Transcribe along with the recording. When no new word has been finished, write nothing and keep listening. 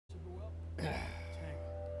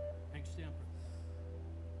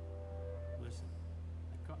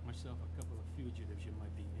myself a couple of fugitives you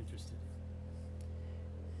might be interested in.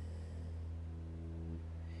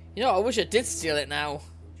 You know, I wish I did steal it now.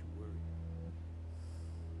 Don't you worry.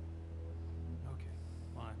 Okay,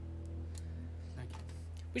 fine. Thank you.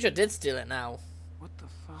 Wish I did steal it now. What the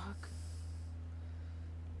fuck?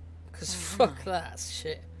 Because fuck that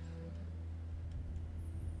shit.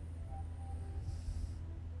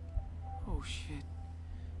 Oh shit.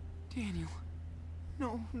 Daniel.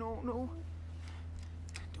 No, no, no.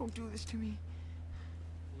 Don't do this to me.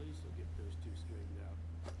 Police will get those two straightened out.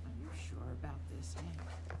 Are you sure about this, Hank?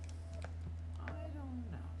 I don't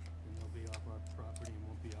know. And they'll be off our property and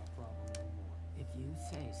won't be our problem no more. If you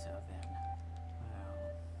say so, then,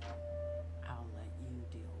 well, I'll let you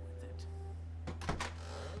deal with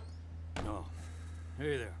it. Oh,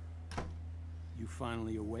 hey there. You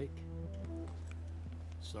finally awake?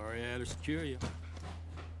 Sorry I had to secure you.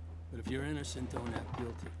 But if you're innocent, don't act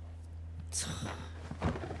guilty.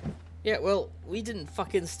 Yeah, well, we didn't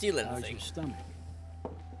fucking steal How's anything. your stomach?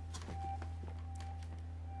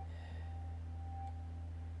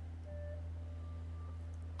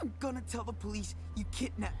 I'm gonna tell the police you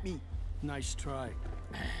kidnapped me. Nice try.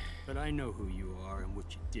 But I know who you are and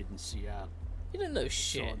what you did in Seattle. You don't know Saw it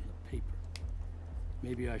shit. in the paper.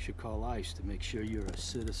 Maybe I should call ICE to make sure you're a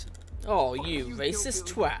citizen. Oh, Fuck you you, racist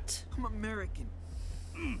hillbilly. twat. I'm American.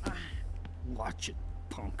 Watch it,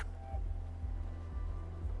 punk.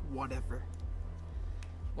 Whatever.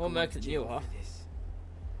 More American than you are. For this.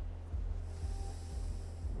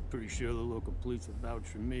 Pretty sure the local police will vouch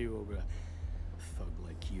for me over a thug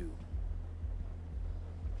like you.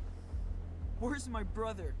 Where's my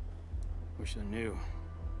brother? Wish I knew.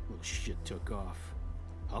 Little shit took off.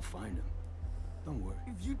 I'll find him. Don't worry.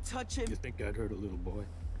 If you touch him, You think I'd hurt a little boy?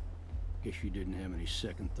 Guess you didn't have any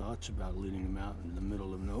second thoughts about leading him out into the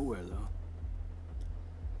middle of nowhere, though.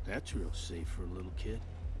 That's real safe for a little kid.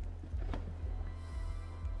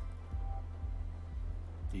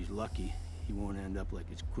 If he's lucky, he won't end up like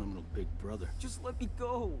his criminal big brother. just let me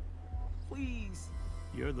go. Please.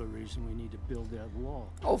 You're the reason we need to build that wall.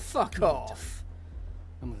 Oh, fuck off.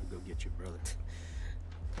 I'm gonna go get your brother.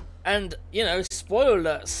 And, you know, spoiler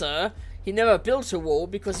alert, sir, he never built a wall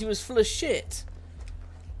because he was full of shit.